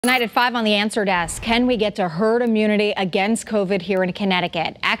Tonight at 5 on the Answer Desk, can we get to herd immunity against COVID here in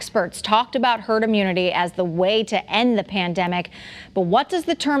Connecticut? Experts talked about herd immunity as the way to end the pandemic. But what does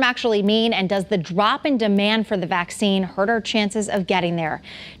the term actually mean? And does the drop in demand for the vaccine hurt our chances of getting there?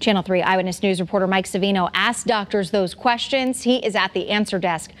 Channel 3 Eyewitness News reporter Mike Savino asked doctors those questions. He is at the Answer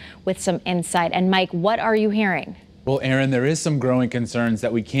Desk with some insight. And Mike, what are you hearing? Well, Aaron, there is some growing concerns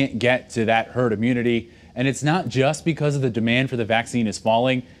that we can't get to that herd immunity. And it's not just because of the demand for the vaccine is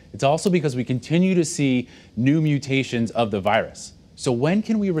falling. It's also because we continue to see new mutations of the virus. So when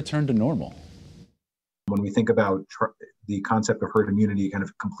can we return to normal? When we think about the concept of herd immunity kind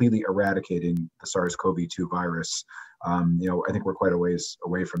of completely eradicating the SARS-CoV-2 virus, I think we're quite a ways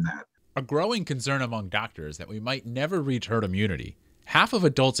away from that. A growing concern among doctors that we might never reach herd immunity. Half of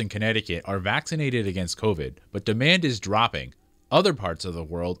adults in Connecticut are vaccinated against COVID, but demand is dropping. Other parts of the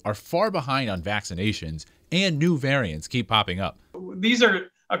world are far behind on vaccinations, and new variants keep popping up. These are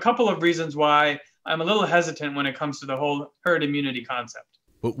a couple of reasons why I'm a little hesitant when it comes to the whole herd immunity concept.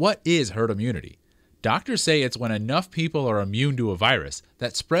 But what is herd immunity? Doctors say it's when enough people are immune to a virus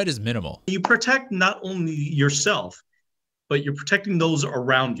that spread is minimal. You protect not only yourself, but you're protecting those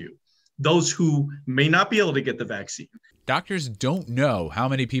around you, those who may not be able to get the vaccine. Doctors don't know how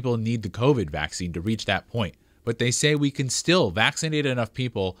many people need the COVID vaccine to reach that point, but they say we can still vaccinate enough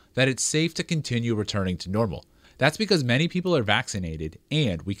people that it's safe to continue returning to normal. That's because many people are vaccinated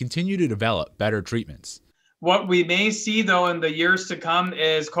and we continue to develop better treatments. What we may see, though, in the years to come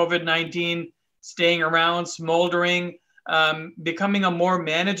is COVID-19 staying around, smoldering, becoming a more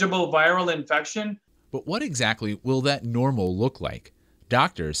manageable viral infection. But what exactly will that normal look like?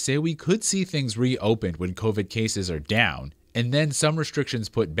 Doctors say we could see things reopened when COVID cases are down, and then some restrictions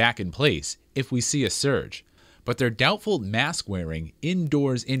put back in place if we see a surge. But they're doubtful mask wearing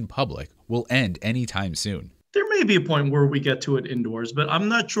indoors in public will end anytime soon. There may be a point where we get to it indoors, but I'm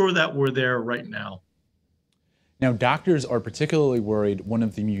not sure that we're there right now. Now, doctors are particularly worried one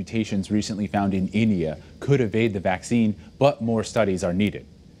of the mutations recently found in India could evade the vaccine, but more studies are needed.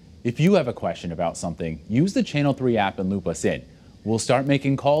 If you have a question about something, use the Channel 3 app and loop us in. We'll start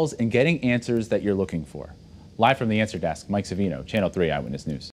making calls and getting answers that you're looking for. Live from the Answer Desk, Mike Savino, Channel 3 Eyewitness News.